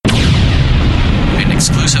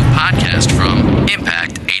exclusive podcast from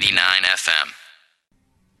Impact 89 FM.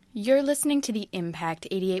 You're listening to the Impact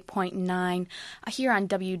 88.9 here on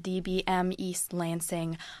WDBM East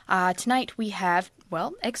Lansing. Tonight we have,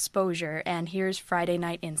 exposure, and here's Friday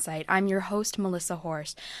Night Insight. I'm your host, Melissa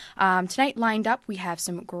Horst. Tonight lined up, we have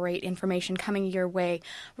some great information coming your way.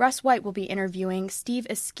 Russ White will be interviewing Steve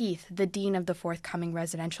Eskeith, the Dean of the forthcoming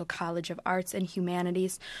Residential College of Arts and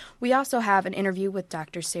Humanities. We also have an interview with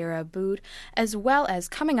Dr. Sarah Abood, as well as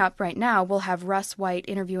coming up right now, we'll have Russ White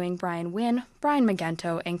interviewing Brian Wynn, Brian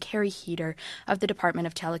Magento, and Carrie Heater of the Department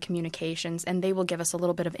of Telecommunications, and they will give us a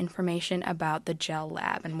little bit of information about the GEL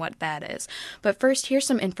Lab and what that is. But first, here's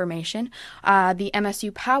some information. The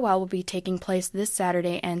MSU Powwow will be taking place this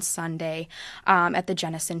Saturday and Sunday at the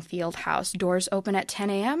Jennison Field House. Doors open at 10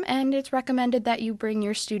 a.m., and it's recommended that you bring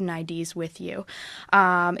your student IDs with you.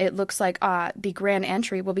 It looks like the grand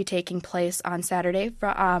entry will be taking place on Saturday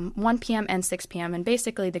from 1 p.m. and 6 p.m., and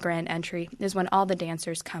basically the grand entry is when all the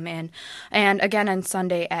dancers come in. And again on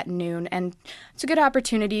Sunday at noon, and it's a good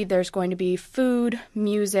opportunity. There's going to be food,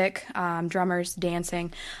 music, drummers,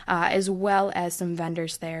 dancing, as well as some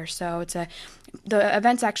vendors there. So the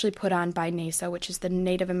event's actually put on by NASA, which is the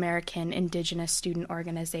Native American Indigenous Student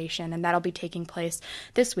Organization, and that'll be taking place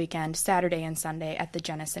this weekend, Saturday and Sunday, at the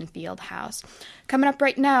Jennison Field House. Coming up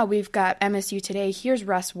right now, we've got MSU Today. Here's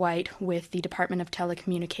Russ White with the Department of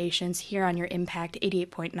Telecommunications here on your Impact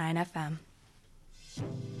 88.9 FM.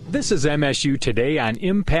 This is MSU Today on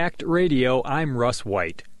Impact Radio. I'm Russ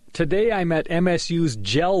White. Today I'm at MSU's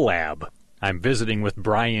GEL Lab. I'm visiting with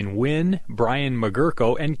Brian Wynn, Brian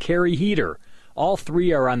McGurko, and Carrie Heater. All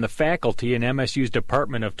three are on the faculty in MSU's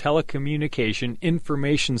Department of Telecommunication,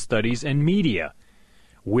 Information Studies, and Media.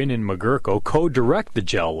 Wynn and McGurko co-direct the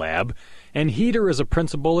GEL Lab, and Heater is a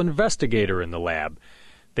principal investigator in the lab.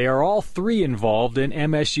 They are all three involved in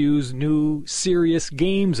MSU's new Serious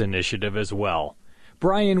Games initiative as well.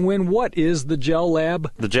 Brian Wynn, what is the GEL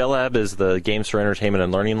Lab? The GEL Lab is the Games for Entertainment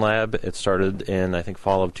and Learning Lab. It started in,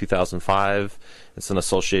 fall of 2005. It's an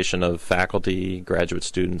association of faculty, graduate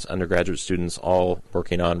students, undergraduate students, all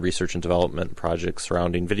working on research and development projects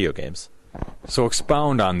surrounding video games. So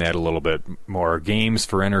expound on that a little bit more. Games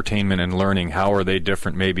for entertainment and learning, how are they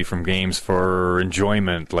different maybe from games for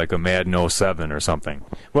enjoyment like a Madden 07 or something?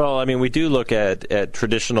 Well, we do look at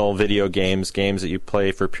traditional video games that you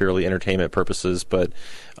play for purely entertainment purposes, but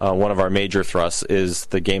one of our major thrusts is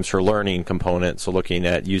the games for learning component, so looking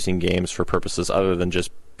at using games for purposes other than just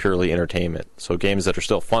purely entertainment. So games that are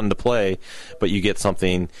still fun to play, but you get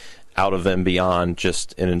something out of them beyond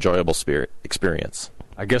just an enjoyable experience.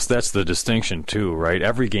 I guess that's the distinction, too, right?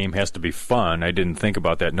 Every game has to be fun. I didn't think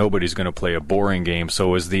about that. Nobody's going to play a boring game.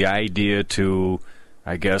 So is the idea to,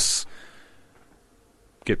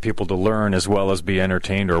 get people to learn as well as be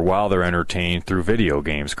entertained, or while they're entertained, through video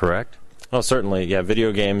games, correct? Well, certainly, yeah.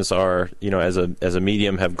 Video games are, as a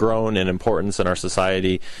medium, have grown in importance in our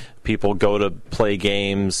society. People go to play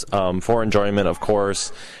games for enjoyment, of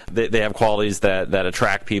course. They have qualities that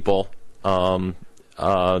attract people.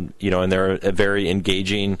 And they're a very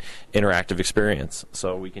engaging, interactive experience.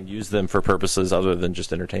 So we can use them for purposes other than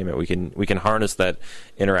just entertainment. We can harness that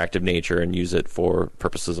interactive nature and use it for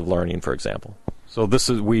purposes of learning, for example. So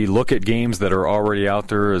we look at games that are already out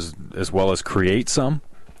there as well as create some?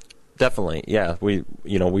 Definitely, yeah. We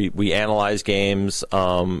analyze games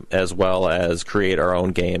as well as create our own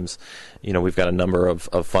games. We've got a number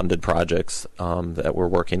of funded projects that we're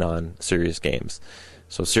working on, serious games.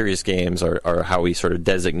 So serious games are how we sort of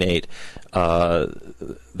designate the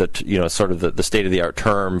state-of-the-art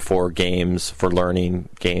term for games for learning,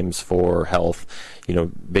 games for health.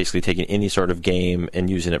 Basically taking any sort of game and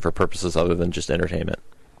using it for purposes other than just entertainment.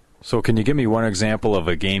 So can you give me one example of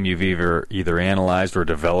a game you've either analyzed or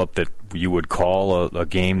developed that you would call a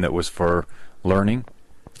game that was for learning?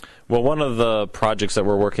 Well, one of the projects that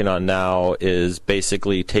we're working on now is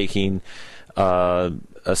basically taking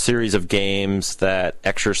a series of games that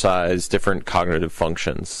exercise different cognitive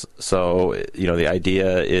functions. So, the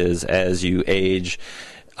idea is as you age,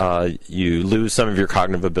 you lose some of your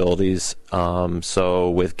cognitive abilities. So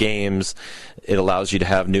with games, it allows you to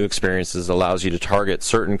have new experiences, allows you to target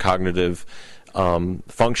certain cognitive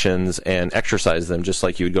functions and exercise them, just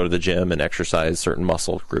like you would go to the gym and exercise certain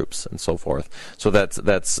muscle groups and so forth. So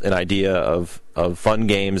that's an idea of fun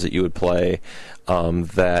games that you would play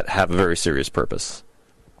that have a very serious purpose.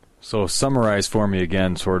 So summarize for me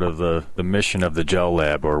again sort of the mission of the GEL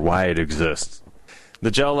Lab, or why it exists.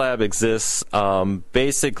 The GEL Lab exists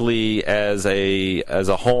basically as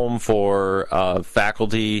a home for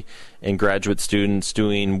faculty and graduate students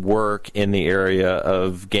doing work in the area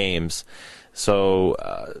of games. So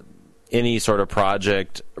any sort of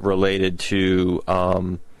project related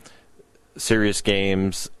to serious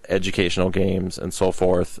games, educational games, and so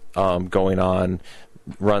forth going on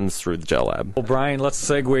runs through the Gel Lab. Well, Brian, let's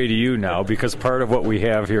segue to you now, because part of what we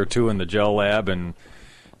have here, too, in the Gel Lab and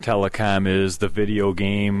telecom is the video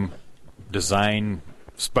game design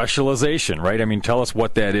specialization, right? I mean, tell us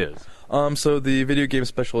what that is. So the video game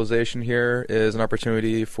specialization here is an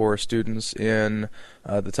opportunity for students in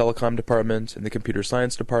the telecom department, in the computer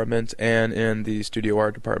science department, and in the studio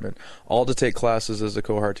art department, all to take classes as a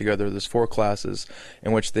cohort together. There's 4 classes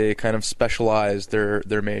in which they kind of specialize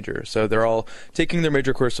their major. So they're all taking their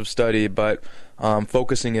major course of study, but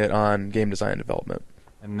focusing it on game design development.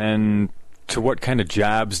 And then to what kind of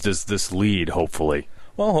jobs does this lead, hopefully?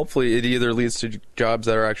 Well, hopefully it either leads to jobs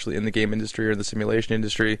that are actually in the game industry or the simulation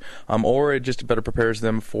industry, or it just better prepares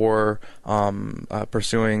them for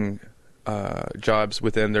pursuing jobs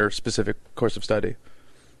within their specific course of study.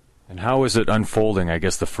 And how is it unfolding? I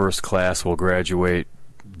guess the first class will graduate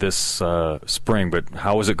this spring, but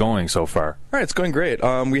how is it going so far? All right, it's going great.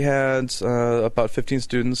 We had about 15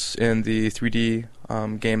 students in the 3D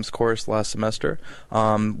games course last semester.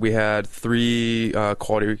 We had 3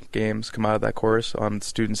 quality games come out of that course.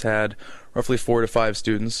 Students had roughly 4 to 5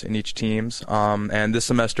 students in each teams. And this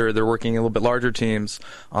semester, they're working in a little bit larger teams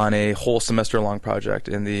on a whole semester-long project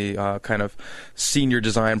in the kind of senior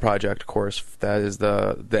design project course. That is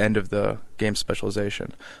the end of the game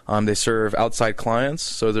specialization. They serve outside clients,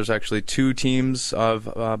 so there's actually 2 teams of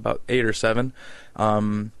about 8 or 7.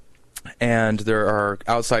 And there are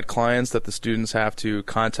outside clients that the students have to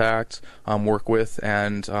contact, work with,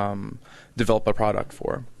 and develop a product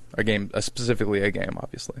for a game, specifically a game,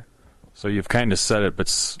 obviously. So you've kind of said it, but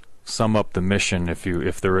sum up the mission,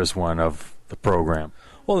 if there is one, of the program.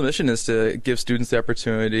 Well, the mission is to give students the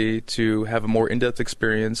opportunity to have a more in-depth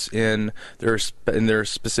experience in their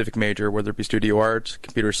specific major, whether it be studio art,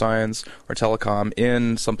 computer science, or telecom,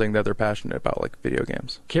 in something that they're passionate about, like video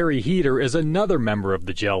games. Carrie Heater is another member of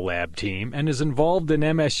the Gel Lab team and is involved in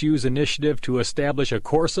MSU's initiative to establish a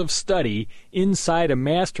course of study inside a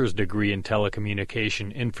master's degree in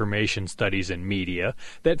telecommunication, information studies, and media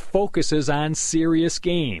that focuses on serious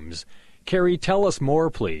games. Carrie, tell us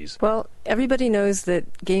more, please. Well, everybody knows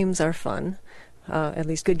that games are fun. At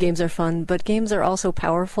least good games are fun, but games are also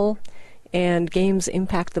powerful, and games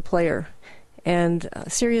impact the player. And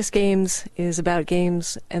serious games is about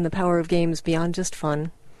games and the power of games beyond just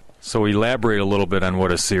fun. So elaborate a little bit on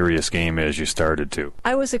what a serious game is. You started to.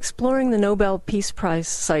 I was exploring the Nobel Peace Prize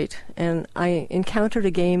site, and I encountered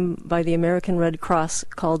a game by the American Red Cross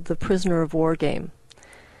called the Prisoner of War game.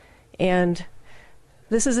 And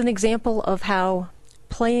this is an example of how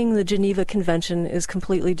playing the Geneva Convention is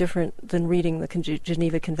completely different than reading the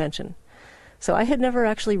Geneva Convention. So I had never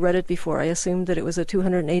actually read it before. I assumed that it was a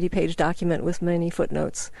 280-page document with many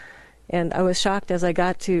footnotes. And I was shocked as I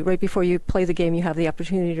got to, right before you play the game, you have the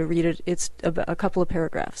opportunity to read it. It's a couple of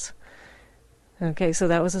paragraphs. Okay, so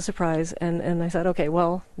that was a surprise. And I thought, okay,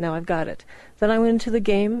 well, now I've got it. Then I went into the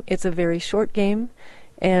game. It's a very short game.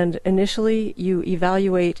 And initially, you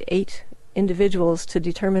evaluate 8 individuals to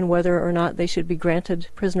determine whether or not they should be granted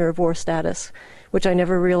prisoner of war status, which I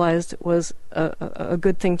never realized was a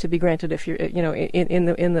good thing to be granted if you're, in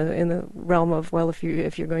the realm of, well, if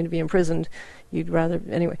you're going to be imprisoned, you'd rather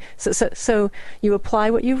anyway. So you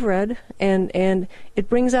apply what you've read, and it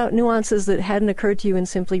brings out nuances that hadn't occurred to you in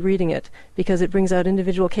simply reading it, because it brings out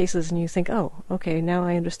individual cases, and you think, oh, okay, now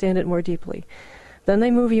I understand it more deeply. Then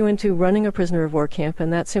they move you into running a prisoner of war camp,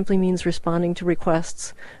 and that simply means responding to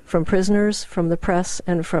requests from prisoners, from the press,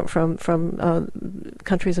 and from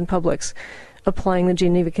countries and publics, applying the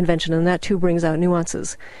Geneva Convention, and that too brings out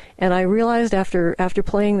nuances. And I realized after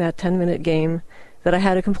playing that 10-minute game that I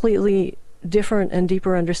had a completely different and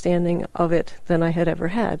deeper understanding of it than I had ever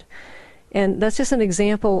had. And that's just an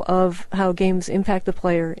example of how games impact the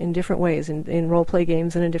player in different ways, in role-play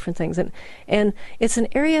games and in different things. And it's an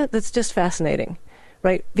area that's just fascinating,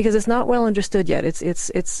 right? Because it's not well understood yet.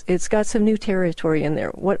 It's got some new territory in there.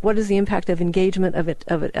 What is the impact of engagement,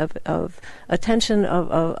 of attention,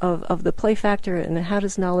 of the play factor, and how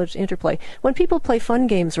does knowledge interplay? When people play fun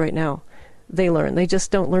games right now, they learn. They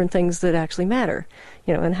just don't learn things that actually matter,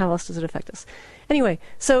 and how else does it affect us? Anyway,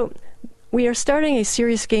 so we are starting a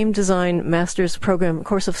serious game design master's program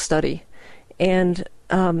course of study, and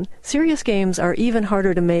serious games are even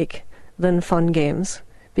harder to make than fun games,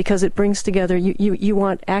 because it brings together, you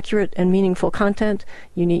want accurate and meaningful content,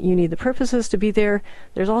 you need the purposes to be there.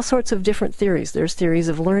 There's all sorts of different theories. There's theories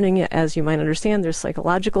of learning, as you might understand. There's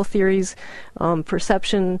psychological theories,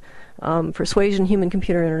 perception, persuasion,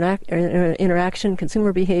 human-computer interaction,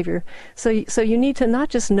 consumer behavior. So you need to not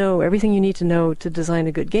just know everything you need to know to design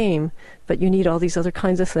a good game, but you need all these other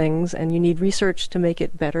kinds of things, and you need research to make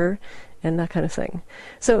it better, and that kind of thing.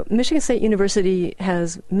 So Michigan State University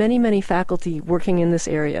has many, many faculty working in this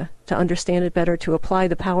area to understand it better, to apply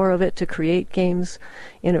the power of it, to create games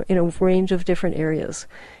in a range of different areas.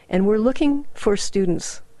 And we're looking for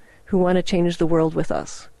students who want to change the world with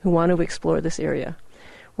us, who want to explore this area.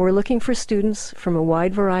 We're looking for students from a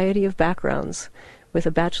wide variety of backgrounds with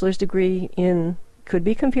a bachelor's degree in, could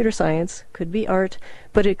be computer science, could be art,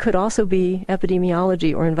 but it could also be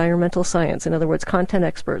epidemiology or environmental science, in other words, content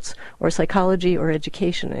experts, or psychology or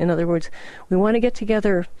education. In other words, we want to get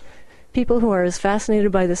together people who are as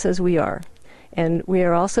fascinated by this as we are. And we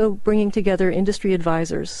are also bringing together industry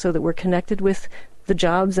advisors so that we're connected with the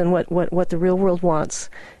jobs and what the real world wants.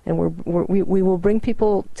 And we will bring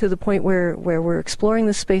people to the point where we're exploring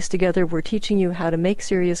this space together. We're teaching you how to make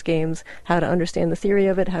serious games, how to understand the theory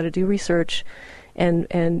of it, how to do research,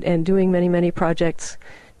 and doing many, many projects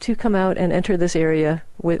to come out and enter this area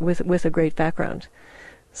with a great background.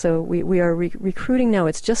 So we are recruiting now.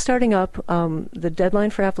 It's just starting up. The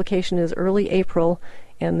deadline for application is early April,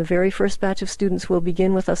 and the very first batch of students will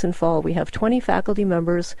begin with us in fall. We have 20 faculty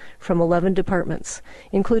members from 11 departments,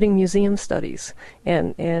 including museum studies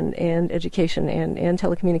and education and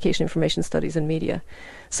telecommunication information studies and media.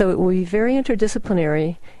 So it will be very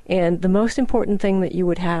interdisciplinary, and the most important thing that you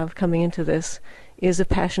would have coming into this is a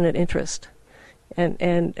passionate interest.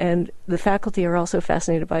 And the faculty are also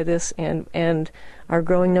fascinated by this, and our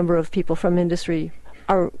growing number of people from industry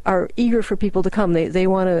are eager for people to come. They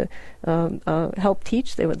want to help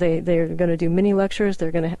teach. They're going to do mini lectures.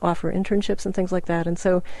 They're going to offer internships and things like that. And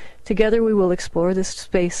so together we will explore this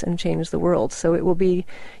space and change the world. So it will be,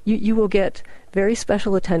 you will get very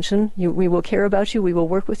special attention. We will care about you. We will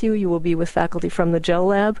work with you. You will be with faculty from the GEL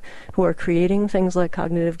Lab who are creating things like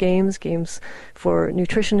cognitive games for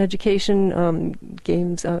nutrition education,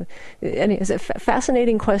 games,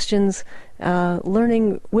 fascinating questions,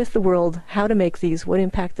 learning with the world how to make these, what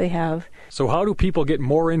impact they have. So how do people get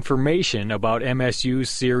more information about MSU's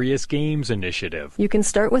Serious Games initiative? You can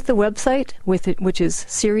start with the website, which is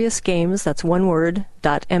Serious Games, that's one word,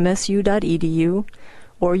 .msu.edu.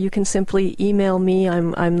 Or you can simply email me.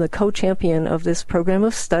 I'm the co-champion of this program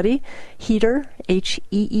of study, HEETER,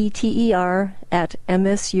 HEETER,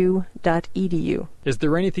 @msu.edu. Is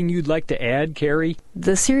there anything you'd like to add, Carrie?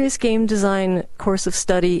 The Serious Game Design course of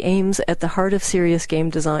study aims at the heart of serious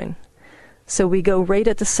game design. So we go right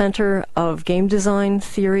at the center of game design,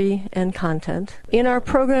 theory, and content. In our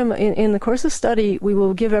program, in the course of study, we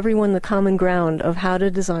will give everyone the common ground of how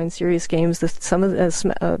to design serious games, some of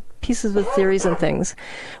the pieces of theories and things.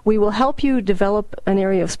 We will help you develop an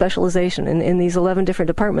area of specialization. In these 11 different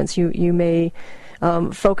departments, you may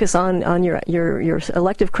focus on your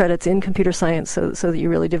elective credits in computer science, so that you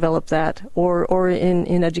really develop that, or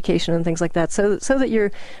in education and things like that, so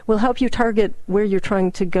that we'll help you target where you're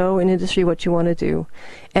trying to go in industry, what you want to do.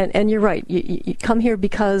 And you're right, you come here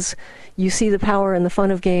because you see the power and the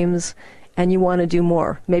fun of games, and you want to do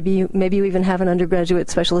more. Maybe you even have an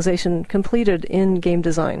undergraduate specialization completed in game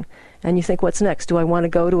design, and you think, what's next? Do I want to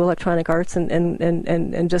go to electronic arts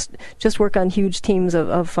and just work on huge teams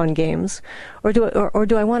of fun games, or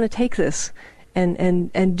do I want to take this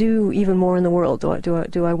and do even more in the world?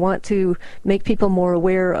 Do I want to make people more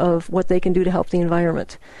aware of what they can do to help the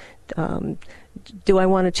environment? Do I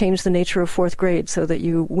want to change the nature of fourth grade so that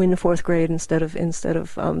you win fourth grade instead of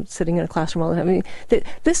sitting in a classroom all the time? I mean,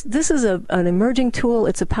 this is an emerging tool.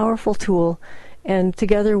 It's a powerful tool, and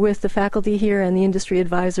together with the faculty here and the industry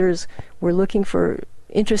advisors, we're looking for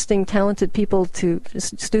interesting, talented people,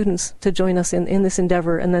 students to join us in this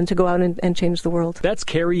endeavor, and then to go out and change the world. That's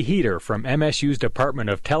Carrie HEETER from MSU's Department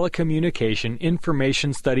of Telecommunication,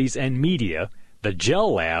 Information Studies, and Media, the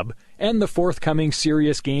GEL Lab, and the forthcoming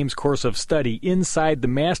Serious Games course of study inside the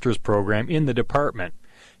master's program in the department.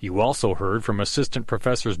 You also heard from Assistant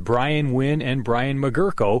Professors Brian Wynn and Brian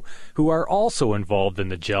McGurko, who are also involved in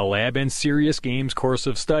the GEL Lab and Serious Games course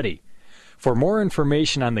of study. For more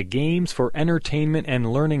information on the Games for Entertainment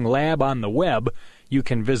and Learning Lab on the web, you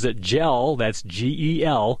can visit GEL, that's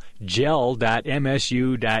GEL, gel.msu.edu.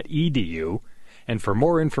 And for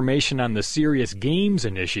more information on the Serious Games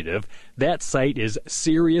initiative, that site is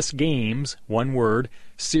Serious Games, one word,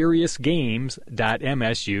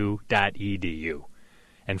 seriousgames.msu.edu.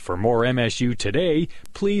 And for more MSU Today,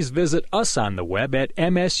 please visit us on the web at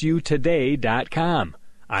msutoday.com.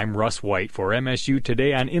 I'm Russ White for MSU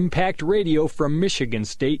Today on Impact Radio from Michigan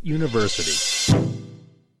State University.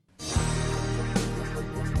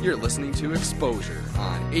 You're listening to Exposure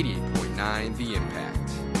on 88.9 The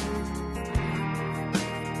Impact.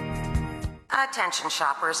 Attention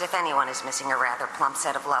shoppers, if anyone is missing a rather plump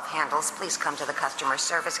set of love handles, please come to the customer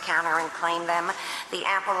service counter and claim them. The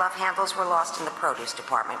ample love handles were lost in the produce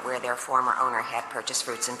department where their former owner had purchased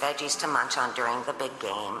fruits and veggies to munch on during the big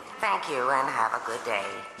game. Thank you and have a good day.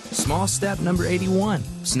 Small step number 81,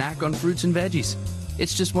 snack on fruits and veggies.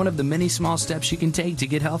 It's just one of the many small steps you can take to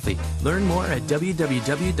get healthy. Learn more at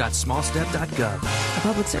www.smallstep.gov. A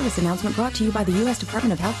public service announcement brought to you by the U.S.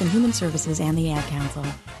 Department of Health and Human Services and the Ad Council.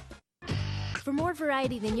 For more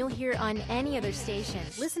variety than you'll hear on any other station,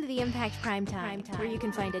 listen to the Impact Primetime, where you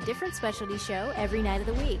can find a different specialty show every night of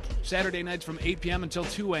the week. Saturday nights from 8 p.m. until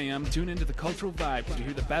 2 a.m., tune into the Cultural Vibe to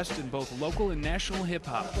hear the best in both local and national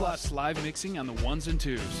hip-hop, plus live mixing on the ones and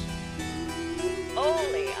twos.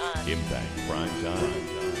 Only on Impact Primetime.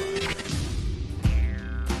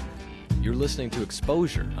 You're listening to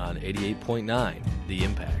Exposure on 88.9 The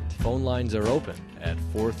Impact. Phone lines are open at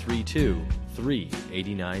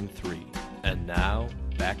 432-3893. And now,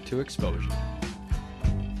 back to Exposure.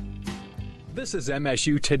 This is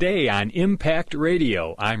MSU Today on Impact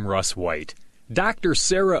Radio. I'm Russ White. Dr.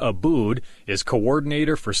 Sarah Abood is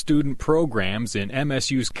coordinator for student programs in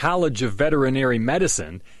MSU's College of Veterinary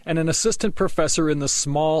Medicine and an assistant professor in the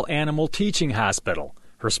Small Animal Teaching Hospital.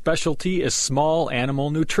 Her specialty is small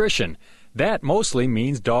animal nutrition. That mostly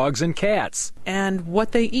means dogs and cats. And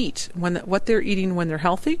what they eat, what they're eating when they're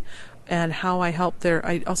healthy, and how I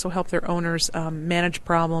also help their owners manage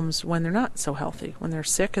problems when they're not so healthy. When they're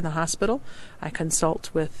sick in the hospital, I consult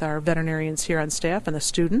with our veterinarians here on staff and the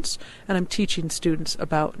students, and I'm teaching students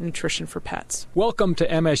about nutrition for pets. Welcome to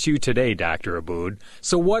MSU Today, Dr. Abood.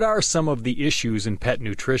 So what are some of the issues in pet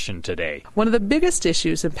nutrition today? One of the biggest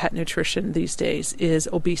issues in pet nutrition these days is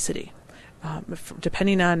obesity.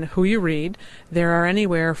 Depending on who you read, there are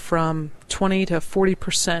anywhere from 20 to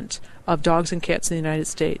 40% of dogs and cats in the United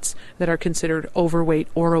States that are considered overweight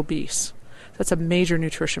or obese. That's a major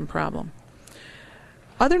nutrition problem.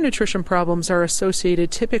 Other nutrition problems are associated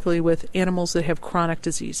typically with animals that have chronic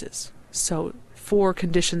diseases. So for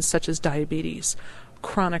conditions such as diabetes,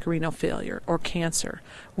 chronic renal failure, or cancer,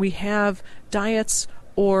 we have diets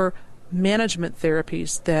or management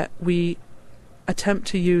therapies that we attempt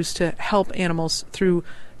to use to help animals through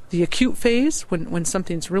the acute phase when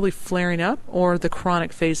something's really flaring up or the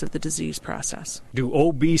chronic phase of the disease process. Do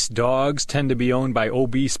obese dogs tend to be owned by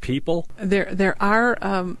obese people? There are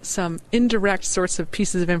some indirect sorts of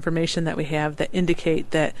pieces of information that we have that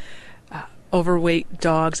indicate that overweight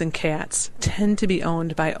dogs and cats tend to be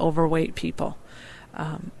owned by overweight people.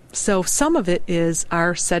 So some of it is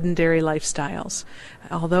our sedentary lifestyles.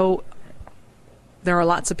 Although there are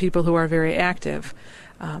lots of people who are very active,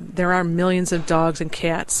 there are millions of dogs and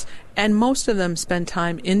cats, and most of them spend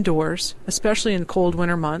time indoors, especially in cold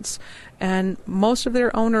winter months, and most of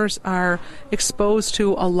their owners are exposed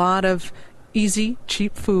to a lot of easy,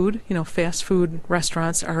 cheap food. Fast food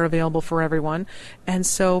restaurants are available for everyone, and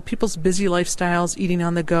so people's busy lifestyles, eating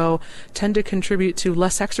on the go, tend to contribute to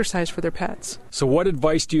less exercise for their pets. So what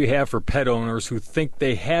advice do you have for pet owners who think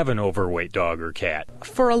they have an overweight dog or cat?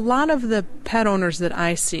 For a lot of the pet owners that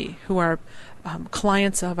I see who are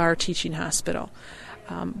clients of our teaching hospital,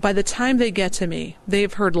 by the time they get to me,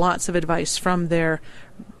 they've heard lots of advice from their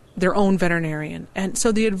own veterinarian. And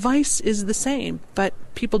so the advice is the same, but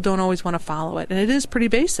people don't always want to follow it. And it is pretty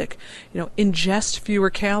basic. Ingest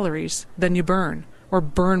fewer calories than you burn, or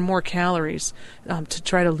burn more calories to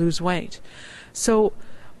try to lose weight. So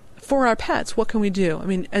for our pets, what can we do? I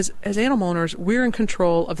mean, as animal owners, we're in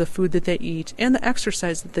control of the food that they eat and the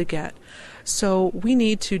exercise that they get. So we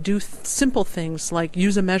need to do simple things like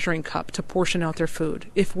use a measuring cup to portion out their food.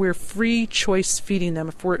 If we're free choice feeding them,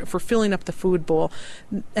 if we're filling up the food bowl,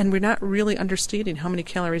 and we're not really understanding how many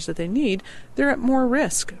calories that they need, they're at more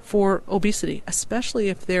risk for obesity, especially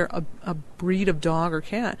if they're a breed of dog or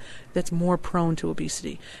cat that's more prone to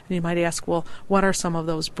obesity. And you might ask, well, what are some of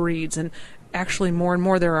those breeds? And actually, more and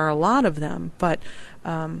more, there are a lot of them, but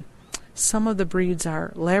some of the breeds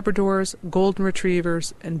are Labradors, Golden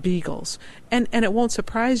Retrievers, and Beagles. And it won't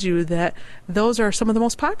surprise you that those are some of the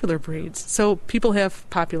most popular breeds. So people have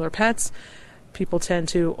popular pets. People tend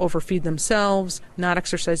to overfeed themselves, not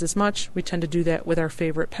exercise as much. We tend to do that with our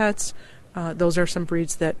favorite pets. Those are some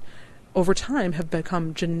breeds that over time have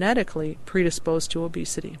become genetically predisposed to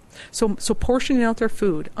obesity. So portioning out their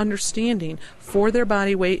food, understanding for their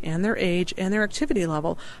body weight and their age and their activity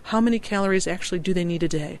level, how many calories actually do they need a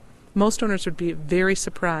day? Most owners would be very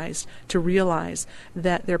surprised to realize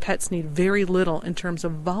that their pets need very little in terms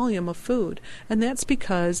of volume of food. And that's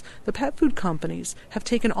because the pet food companies have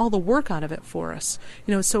taken all the work out of it for us.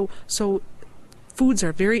 So foods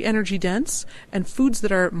are very energy dense, and foods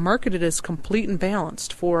that are marketed as complete and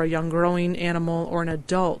balanced for a young growing animal or an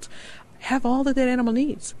adult have all that animal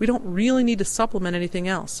needs. We don't really need to supplement anything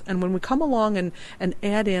else. And when we come along and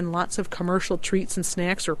add in lots of commercial treats and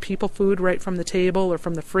snacks or people food right from the table or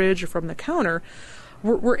from the fridge or from the counter,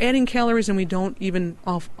 we're adding calories and we don't even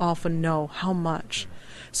often know how much.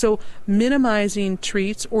 So minimizing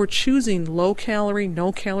treats or choosing low-calorie,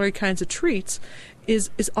 no-calorie kinds of treats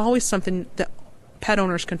is always something that pet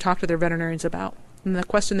owners can talk to their veterinarians about. And the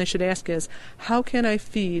question they should ask is, how can I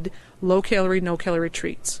feed low-calorie, no-calorie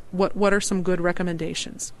treats? What are some good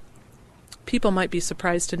recommendations? People might be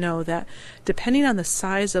surprised to know that depending on the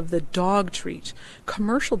size of the dog treat,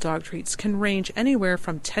 commercial dog treats can range anywhere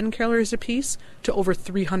from 10 calories a piece to over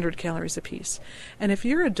 300 calories a piece. And if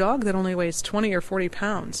you're a dog that only weighs 20 or 40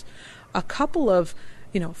 pounds, a couple of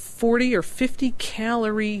 40 or 50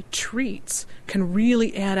 calorie treats can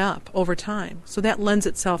really add up over time. So that lends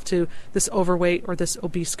itself to this overweight or this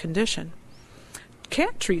obese condition.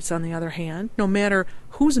 Cat treats, on the other hand, no matter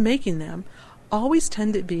who's making them, always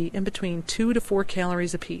tend to be in between 2 to 4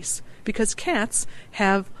 calories a piece, because cats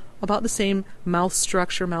have about the same mouth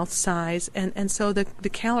structure, mouth size, and so the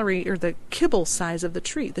calorie or the kibble size of the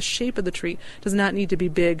treat, the shape of the treat, does not need to be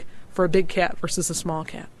big for a big cat versus a small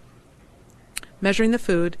cat. Measuring the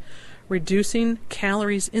food, reducing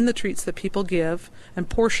calories in the treats that people give, and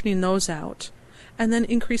portioning those out, and then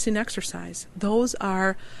increasing exercise. Those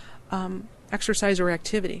are exercise or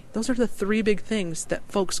activity. Those are the 3 big things that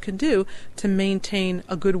folks can do to maintain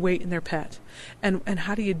a good weight in their pet. And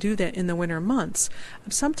how do you do that in the winter months?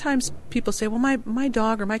 Sometimes people say, well, my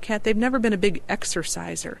dog or my cat, they've never been a big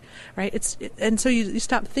exerciser, right? And so you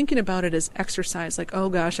stop thinking about it as exercise, like, oh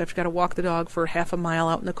gosh, I've got to walk the dog for half a mile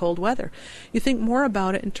out in the cold weather. You think more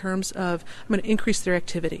about it in terms of, I'm going to increase their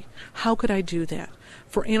activity. How could I do that?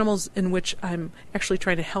 For animals in which I'm actually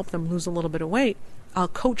trying to help them lose a little bit of weight, I'll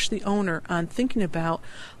coach the owner on thinking about,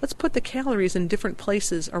 let's put the calories in different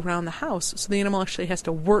places around the house so the animal actually has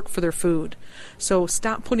to work for their food. So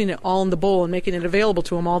stop putting it all in the bowl and making it available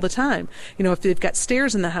to them all the time. If they've got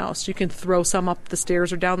stairs in the house, you can throw some up the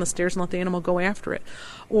stairs or down the stairs and let the animal go after it.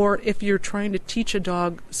 Or if you're trying to teach a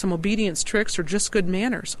dog some obedience tricks or just good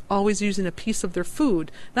manners, always using a piece of their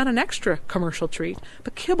food, not an extra commercial treat,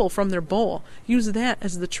 but kibble from their bowl. Use that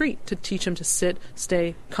as the treat to teach them to sit,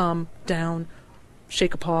 stay, come, down,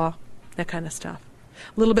 shake a paw, that kind of stuff.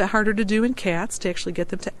 A little bit harder to do in cats to actually get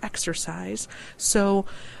them to exercise. So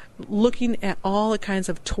looking at all the kinds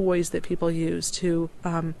of toys that people use to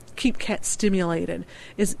keep cats stimulated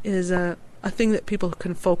is a thing that people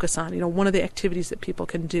can focus on. One of the activities that people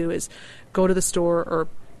can do is go to the store or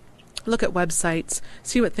look at websites,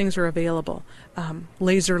 see what things are available.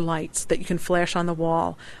 Laser lights that you can flash on the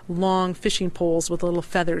wall, long fishing poles with little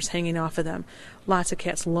feathers hanging off of them. Lots of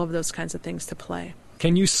cats love those kinds of things to play.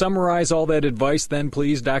 Can you summarize all that advice then,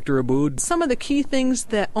 please, Dr. Abood? Some of the key things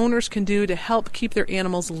that owners can do to help keep their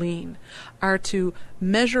animals lean are to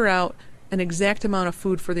measure out an exact amount of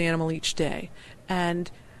food for the animal each day and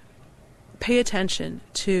pay attention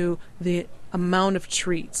to the amount of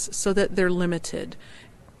treats so that they're limited.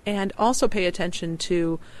 And also pay attention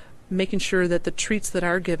to making sure that the treats that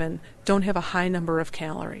are given don't have a high number of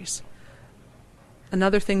calories.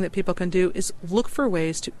 Another thing that people can do is look for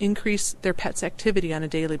ways to increase their pet's activity on a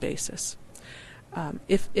daily basis.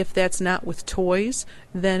 If that's not with toys,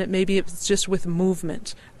 then maybe it's just with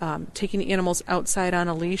movement. Taking animals outside on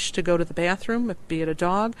a leash to go to the bathroom, be it a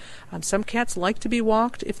dog. Some cats like to be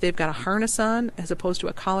walked if they've got a harness on as opposed to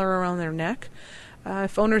a collar around their neck.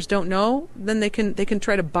 If owners don't know, then they can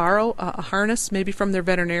try to borrow a harness maybe from their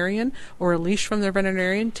veterinarian or a leash from their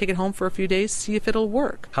veterinarian, take it home for a few days, see if it'll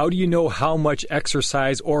work. How do you know how much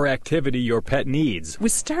exercise or activity your pet needs? We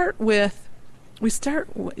start, to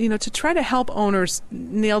try to help owners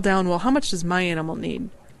nail down, well, how much does my animal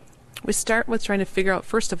need? We start with trying to figure out,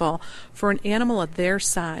 first of all, for an animal of their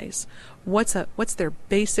size, what's their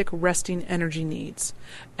basic resting energy needs?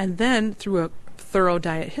 And then through a thorough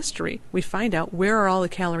diet history, we find out where are all the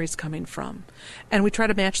calories coming from. And we try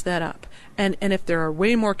to match that up. And if there are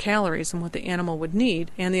way more calories than what the animal would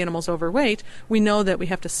need and the animal's overweight, we know that we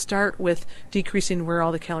have to start with decreasing where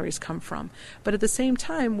all the calories come from. But at the same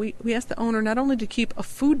time, we ask the owner not only to keep a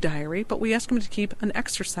food diary, but we ask them to keep an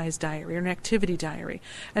exercise diary or an activity diary.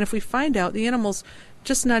 And if we find out the animal's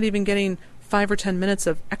just not even getting 5 or 10 minutes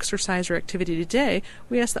of exercise or activity a day,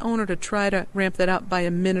 we ask the owner to try to ramp that up by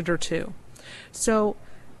a minute or two. So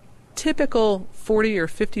typical 40 or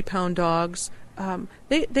 50-pound dogs,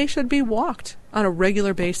 they should be walked on a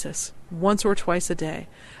regular basis, once or twice a day.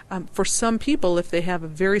 For some people, if they have a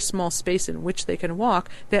very small space in which they can walk,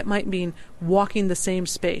 that might mean walking the same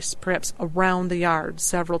space, perhaps around the yard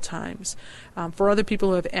several times. For other people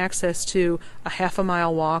who have access to a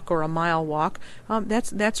half-a-mile walk or a mile walk,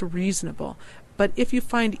 that's reasonable. But if you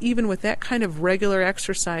find even with that kind of regular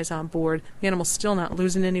exercise on board, the animal's still not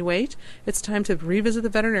losing any weight, it's time to revisit the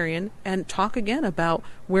veterinarian and talk again about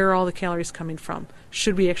where are all the calories coming from.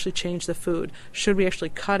 Should we actually change the food? Should we actually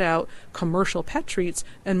cut out commercial pet treats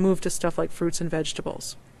and move to stuff like fruits and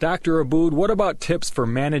vegetables? Dr. Abood, what about tips for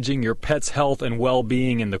managing your pet's health and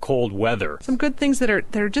well-being in the cold weather? Some good things that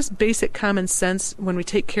are just basic common sense when we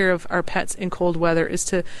take care of our pets in cold weather is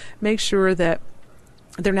to make sure that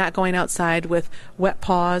they're not going outside with wet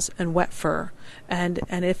paws and wet fur. And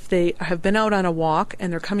if they have been out on a walk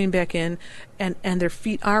and they're coming back in and their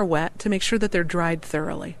feet are wet, to make sure that they're dried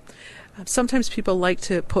thoroughly. Sometimes people like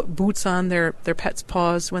to put boots on their pet's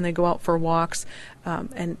paws when they go out for walks,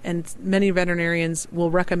 and many veterinarians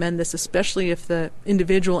will recommend this, especially if the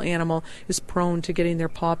individual animal is prone to getting their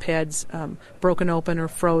paw pads broken open or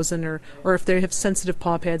frozen, or if they have sensitive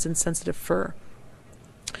paw pads and sensitive fur.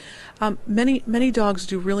 Many dogs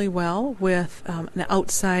do really well with an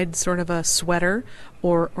outside sort of a sweater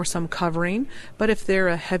or some covering, but if they're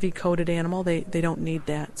a heavy-coated animal, they don't need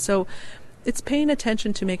that. So it's paying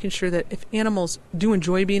attention to making sure that if animals do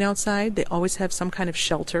enjoy being outside, they always have some kind of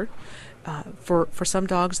shelter. For some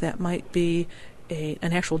dogs, that might be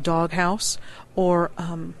an actual dog house, or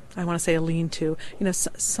I want to say a lean-to,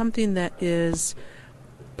 something that is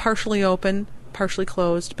partially open, partially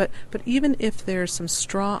closed, but even if there's some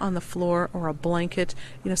straw on the floor or a blanket,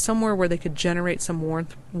 somewhere where they could generate some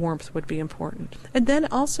warmth would be important. And then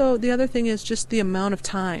also the other thing is just the amount of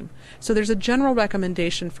time. So there's a general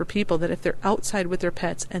recommendation for people that if they're outside with their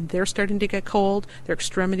pets and they're starting to get cold, their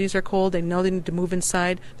extremities are cold, they know they need to move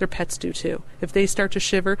inside, their pets do too. If they start to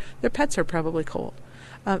shiver, their pets are probably cold.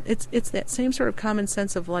 It's that same sort of common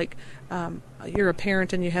sense of like you're a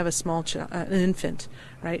parent and you have a small an infant,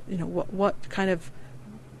 right? What kind of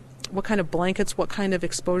blankets, what kind of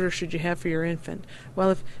exposure should you have for your infant?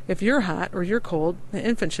 Well, if you're hot or you're cold, the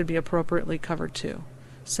infant should be appropriately covered too.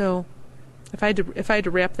 So, if I had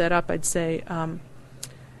to wrap that up, I'd say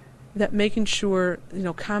that making sure,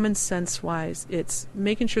 common sense wise, it's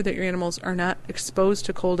making sure that your animals are not exposed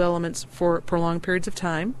to cold elements for prolonged periods of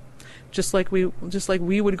time. Just like we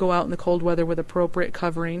would go out in the cold weather with appropriate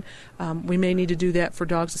covering, we may need to do that for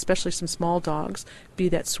dogs, especially some small dogs, be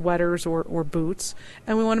that sweaters or boots.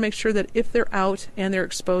 And we want to make sure that if they're out and they're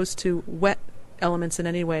exposed to wet elements in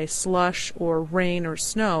any way, slush or rain or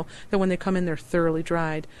snow, that when they come in they're thoroughly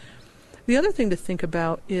dried. The other thing to think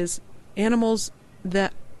about is animals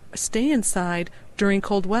that stay inside during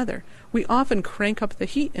cold weather. We often crank up the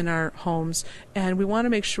heat in our homes, and we want to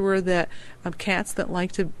make sure that cats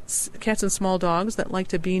and small dogs that like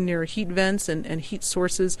to be near heat vents and heat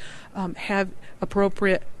sources have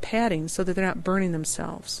appropriate padding so that they're not burning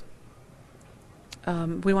themselves.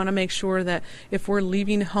 We want to make sure that if we're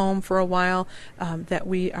leaving home for a while, that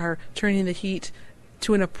we are turning the heat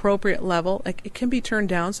to an appropriate level. Like, it can be turned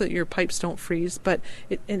down so that your pipes don't freeze, but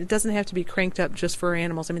it doesn't have to be cranked up just for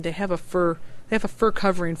animals. I mean, they have a fur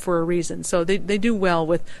covering for a reason, so they do well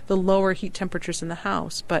with the lower heat temperatures in the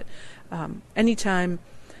house. But anytime,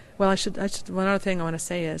 one other thing I want to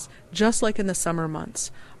say is, just like in the summer months,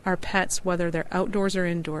 our pets, whether they're outdoors or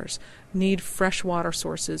indoors, need fresh water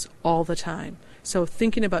sources all the time. So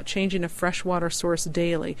thinking about changing a fresh water source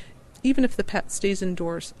daily, even if the pet stays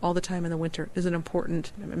indoors all the time in the winter, is an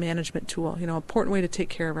important management tool, important way to take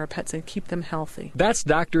care of our pets and keep them healthy. That's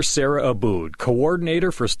Dr. Sarah Abood,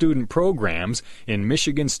 Coordinator for Student Programs in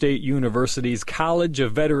Michigan State University's College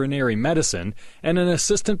of Veterinary Medicine and an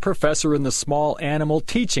Assistant Professor in the Small Animal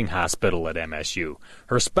Teaching Hospital at MSU.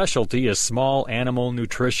 Her specialty is small animal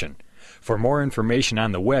nutrition. For more information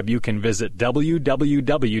on the web, you can visit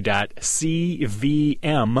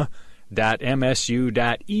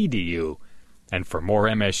www.cvm.msu.edu. And for more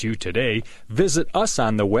MSU Today, visit us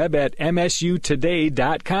on the web at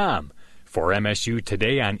msutoday.com. For MSU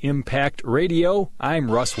Today on Impact Radio,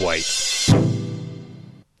 I'm Russ White.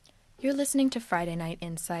 You're listening to Friday Night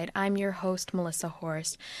Insight. I'm your host, Melissa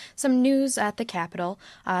Horst. Some news at the Capitol.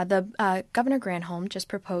 Governor Granholm just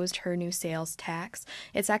proposed her new sales tax.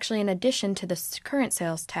 It's actually in addition to the current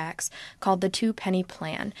sales tax called the 2-penny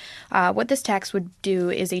plan. What this tax would do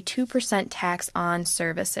is a 2% tax on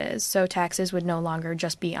services, so taxes would no longer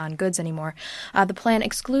just be on goods anymore. The plan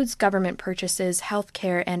excludes government purchases, health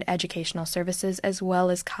care, and educational services, as well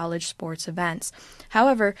as college sports events.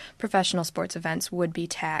 However, professional sports events would be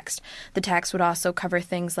taxed. The tax would also cover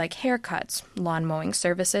things like haircuts, lawn mowing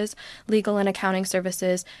services, legal and accounting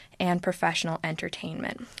services, and professional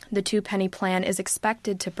entertainment. The 2-penny plan is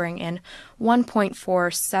expected to bring in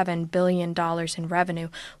 $1.47 billion in revenue,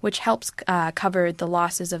 which helps cover the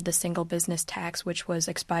losses of the single business tax, which was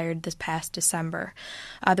expired this past December.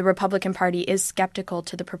 The Republican Party is skeptical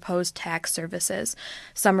to the proposed tax services.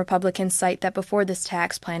 Some Republicans cite that before this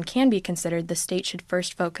tax plan can be considered, the state should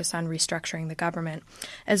first focus on restructuring the government,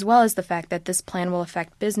 as well as the fact that this plan will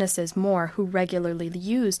affect businesses more who regularly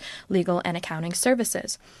use legal and accounting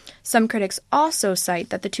services. Some critics also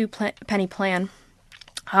cite that the 2-penny plan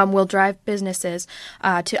will drive businesses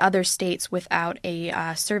to other states without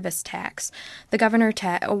a service tax. The governor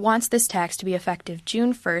wants this tax to be effective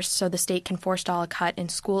June 1st so the state can forestall a cut in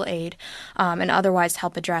school aid and otherwise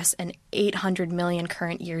help address an $800 million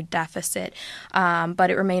current year deficit. But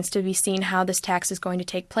it remains to be seen how this tax is going to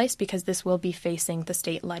take place because this will be facing the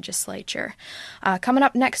state legislature. Coming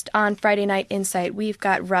up next on Friday Night Insight, we've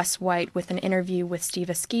got Russ White with an interview with Steve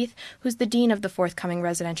Askeith, who's the dean of the forthcoming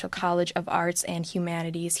Residential College of Arts and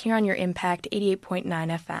Humanities, here on your Impact 88.9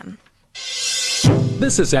 FM.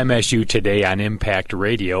 This is MSU Today on Impact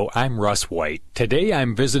Radio. I'm Russ White. Today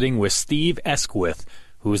I'm visiting with Steve Askeith,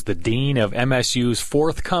 who's the dean of MSU's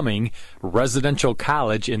forthcoming Residential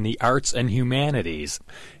College in the Arts and Humanities.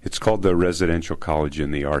 It's called the Residential College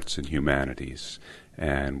in the Arts and Humanities.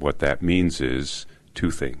 And what that means is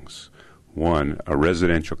two things. One, a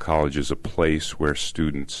residential college is a place where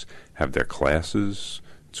students have their classes.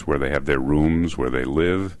 It's where they have their rooms, where they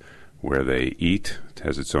live, where they eat. It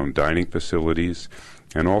has its own dining facilities,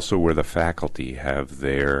 and also where the faculty have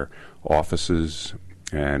their offices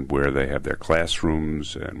and where they have their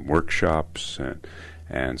classrooms and workshops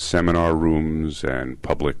and seminar rooms and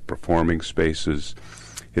public performing spaces.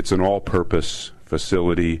 It's an all-purpose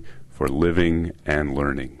facility for living and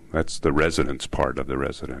learning. That's the residence part of the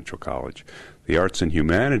residential college. The arts and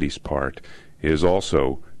humanities part is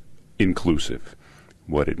also inclusive.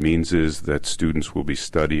 What it means is that students will be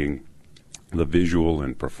studying the visual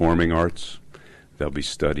and performing arts. They'll be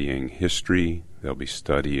studying history. They'll be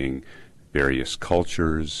studying various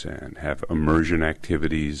cultures and have immersion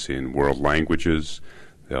activities in world languages.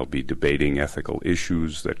 They'll be debating ethical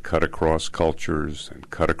issues that cut across cultures and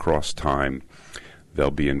cut across time.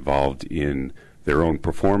 They'll be involved in their own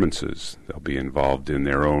performances. They'll be involved in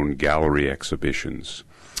their own gallery exhibitions.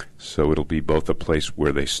 So it'll be both a place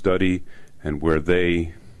where they study and where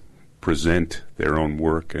they present their own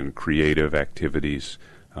work and creative activities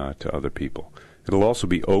to other people. It'll also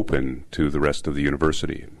be open to the rest of the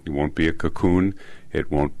university. It won't be a cocoon. It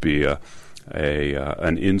won't be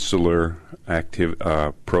an insular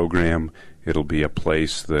program. It'll be a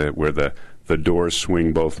place where the doors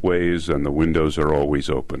swing both ways and the windows are always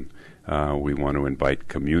open. We want to invite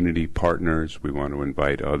community partners. We want to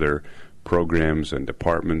invite other programs and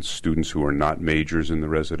departments, students who are not majors in the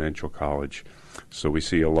residential college. So we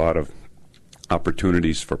see a lot of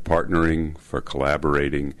opportunities for partnering, for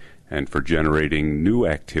collaborating, and for generating new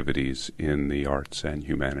activities in the arts and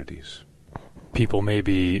humanities. People may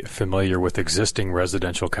be familiar with existing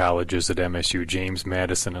residential colleges at MSU. James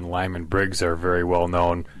Madison and Lyman Briggs are very well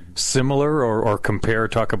known. Similar or compare,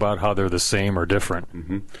 talk about how they're the same or different?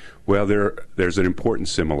 Mm-hmm. Well, there's an important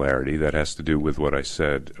similarity that has to do with what I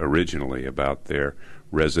said originally about their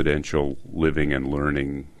residential living and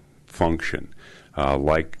learning function.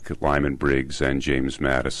 Like Lyman Briggs and James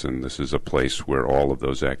Madison, this is a place where all of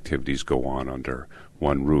those activities go on under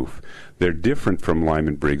one roof. They're different from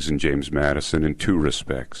Lyman Briggs and James Madison in two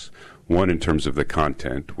respects. One, in terms of the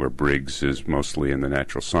content, where Briggs is mostly in the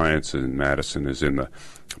natural sciences and Madison is in the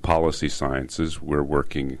policy sciences. We're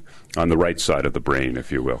working on the right side of the brain,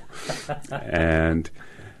 if you will. And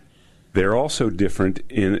we're also different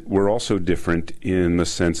in the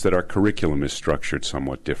sense that our curriculum is structured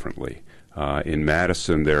somewhat differently. In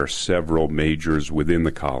Madison, there are several majors within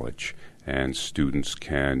the college, and students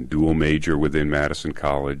can dual major within Madison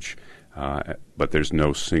College, but there's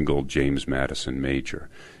no single James Madison major.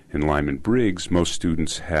 In Lyman Briggs, most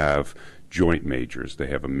students have joint majors. They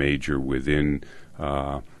have a major within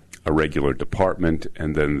a regular department,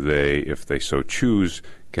 and then they, if they so choose,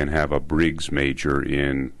 can have a Briggs major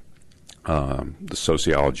in the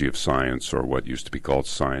sociology of science, or what used to be called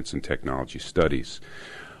science and technology studies.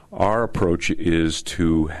 Our approach is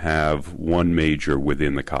to have one major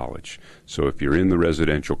within the college. So if you're in the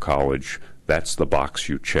residential college, that's the box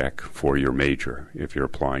you check for your major if you're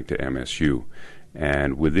applying to MSU.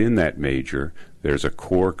 And within that major, there's a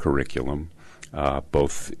core curriculum.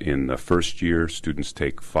 Both in the first year, students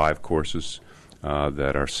take 5 courses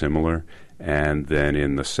that are similar, and then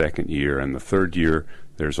in the second year and the third year,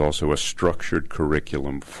 there's also a structured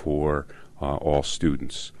curriculum for all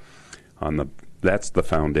students. That's the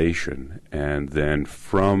foundation, and then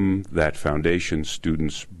from that foundation,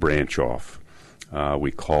 students branch off.